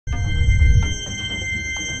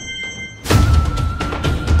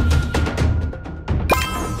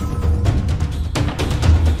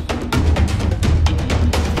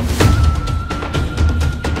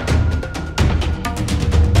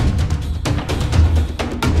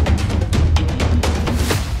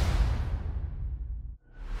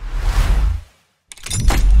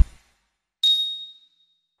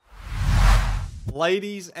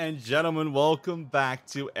Ladies and gentlemen, welcome back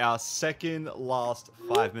to our second last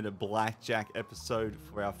 5-minute blackjack episode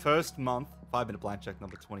for our first month. 5-minute blackjack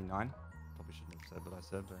number 29. Probably shouldn't have said what I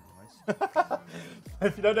said, but anyways.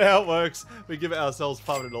 If you don't know how it works, we give ourselves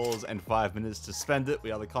 $500 and 5 minutes to spend it.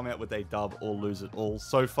 We either come out with a dub or lose it all.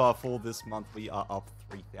 So far for this month, we are up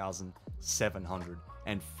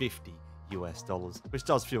 $3,750 US, which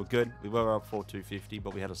does feel good. We were up for $250,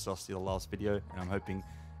 but we had a sauce deal last video, and I'm hoping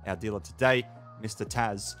our dealer today, Mr.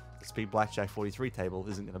 Taz, the Speed Blackjack 43 table,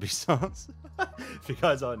 isn't going to be sus. If you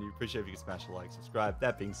guys are new, appreciate if you can smash a like, subscribe.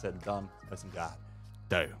 That being said and done, let's go.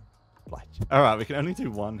 Blackjack. Alright, we can only do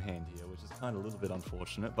one hand here, which is kind of a little bit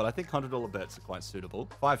unfortunate, but I think $100 bets are quite suitable.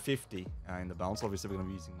 $550 in the balance. Obviously, we're going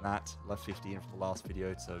to be using that. Left 50 in for the last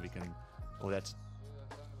video, so we can... Oh, that's...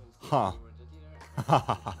 Huh.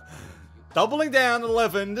 Doubling down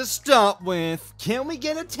 11 to start with. Can we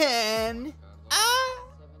get a 10? Ah!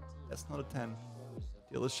 That's not a 10.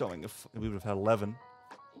 Dealer's showing if we would have had 11.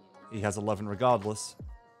 He has 11 regardless.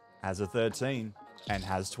 Has a 13. And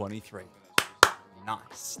has 23.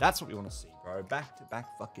 Nice. That's what we want to see, bro.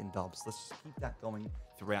 Back-to-back fucking dubs. Let's just keep that going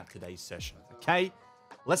throughout today's session. Okay?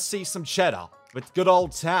 Let's see some cheddar with good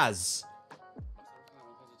old Taz.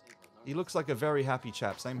 He looks like a very happy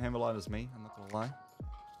chap. Same hammerline as me. I'm not going to lie.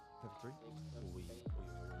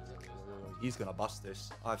 He's going to bust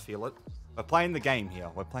this. I feel it. We're playing the game here.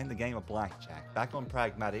 We're playing the game of blackjack. Back on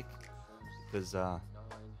pragmatic. Because, no,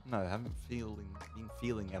 I haven't been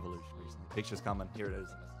feeling evolution recently. Picture's coming. Here it is.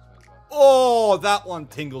 Oh, that one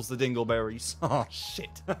tingles the dingleberries. Oh,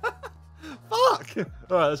 shit. Fuck. Alright,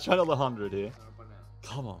 let's try another 100 here.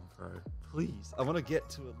 Come on, bro. Please. I want to get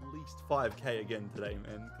to at least 5k again today,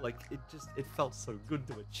 man. Like, it felt so good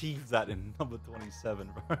to achieve that in number 27,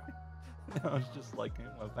 bro. I was just like,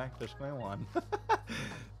 we're back to square one.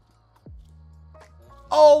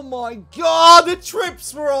 Oh my god, the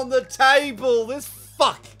trips were on the table. This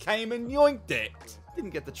fuck came and yoinked it.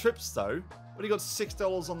 Didn't get the trips though, but he got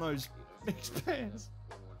 $6 on those mixed pairs.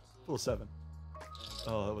 4-7.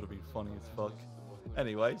 Oh, that would have been funny as fuck.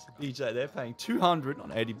 Anyways, DJ, they're paying 200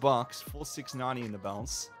 on 80 bucks, 46.90 in the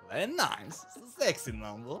balance. Very nice. It's a sexy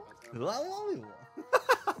number.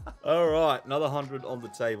 All right, another 100 on the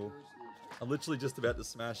table. I'm literally just about to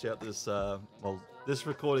smash out this, well, this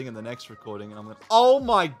recording and the next recording, and I'm like, oh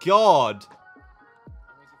my god!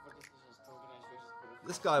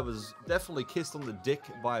 This guy was definitely kissed on the dick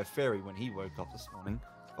by a fairy when he woke up this morning.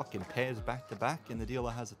 Fucking pairs back to back, and the dealer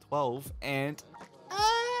has a 12, and...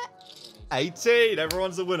 18!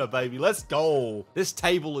 Everyone's a winner, baby. Let's go! This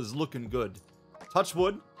table is looking good. Touch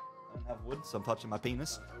wood. I don't have wood, so I'm touching my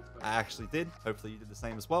penis. I actually did. Hopefully you did the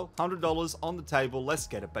same as well. $100 on the table. Let's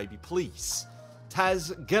get it, baby. Please.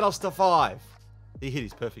 Taz, get us to 5. He hit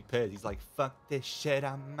his perfect pairs. He's like, fuck this shit,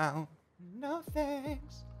 I'm out. No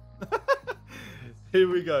thanks. Here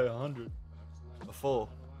we go. 100. A 4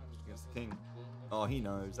 against the king. Oh, he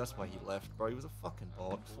knows. That's why he left, bro. He was a fucking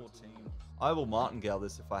bot. 14. I will martingale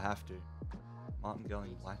this if I have to.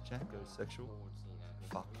 Martingaling blackjack goes sexual.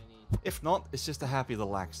 Fuck. If not, it's just a happy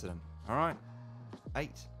little accident. Alright.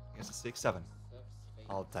 8. Against a 6, 7.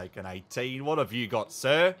 I'll take an 18. What have you got,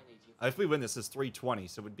 sir? If we win this, it's 320,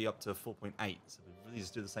 so we'd be up to 4.8. So we really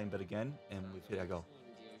just do the same bet again, and we've hit our goal.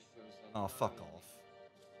 Oh, fuck off.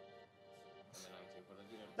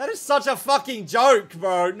 That is such a fucking joke,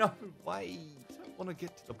 bro. No way. I don't want to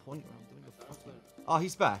get to the point where I'm doing the fucking... Oh,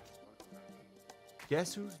 he's back.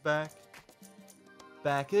 Guess who's back?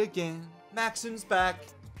 Back again. Maxim's back.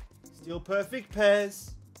 Still perfect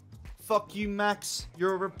pairs. Fuck you, Max.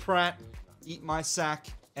 You're a prat. Eat my sack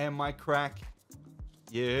and my crack.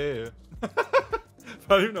 Yeah. I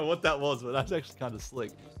don't even know what that was, but that's actually kind of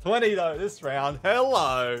slick. 20 though this round.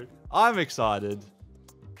 Hello. I'm excited.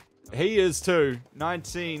 He is too.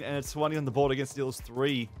 19 and it's 20 on the board against dealers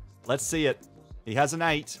 3. Let's see it. He has an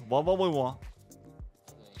 8. 1-1-1-1.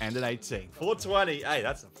 And an 18. 420. Hey,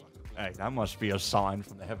 that's a fucking... Hey, that must be a sign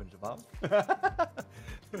from the heavens above.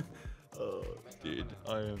 Oh, dude.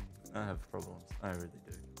 I have problems. I really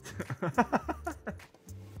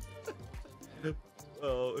do.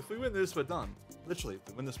 Well, if we win this, we're done. Literally, if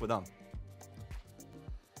we win this, we're done.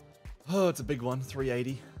 Oh, it's a big one.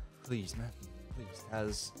 380. Please, man. Please.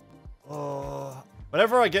 Has... Oh...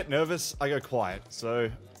 Whenever I get nervous, I go quiet, so...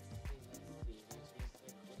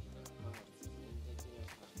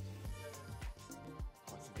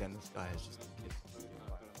 Once again, this guy has just been kissed.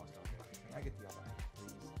 Can I get the other 8,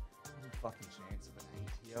 please? Any fucking chance of an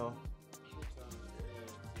 8 here?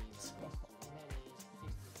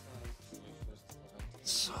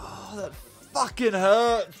 Oh, that fucking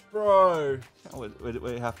hurts, bro. Oh,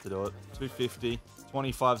 we have to do it. 250.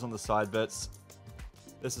 25's on the side bets.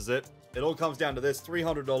 This is it. It all comes down to this.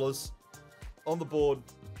 $300 on the board.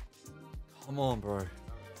 Come on, bro.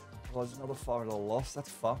 Oh, there's another $5 loss. That's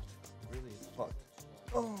fucked. Really, it's fucked.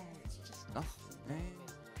 Oh, it's just nothing, man.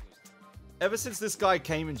 Ever since this guy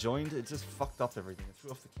came and joined, it just fucked up everything. It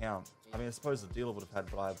threw off the count. I mean, I suppose the dealer would have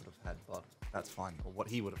had what I would have had, but that's fine. Or what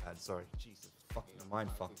he would have had, sorry. Jesus, fucking mind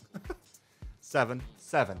fuck. 7.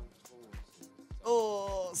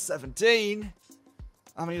 Oh, 17.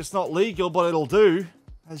 I mean, it's not legal, but it'll do,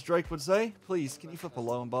 as Drake would say. Please, can you flip a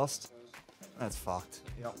low and bust? That's fucked.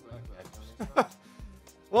 Yep. Okay.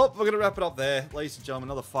 Well, we're going to wrap it up there. Ladies and gentlemen,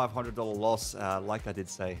 another $500 loss. Like I did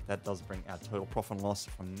say, that does bring our total profit and loss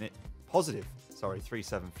from positive, sorry,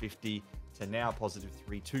 3,750 to now positive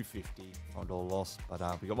 3,250 $5 loss.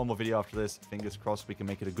 But we got one more video after this. Fingers crossed we can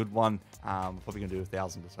make it a good one. We're probably going to do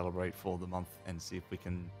 1,000 to celebrate for the month and see if we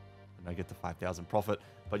can, you know, get to 5,000 profit.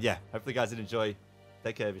 But yeah, hopefully you guys did enjoy.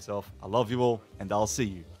 Take care of yourself. I love you all, and I'll see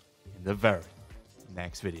you in the very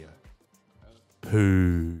next video.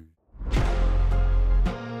 Peace.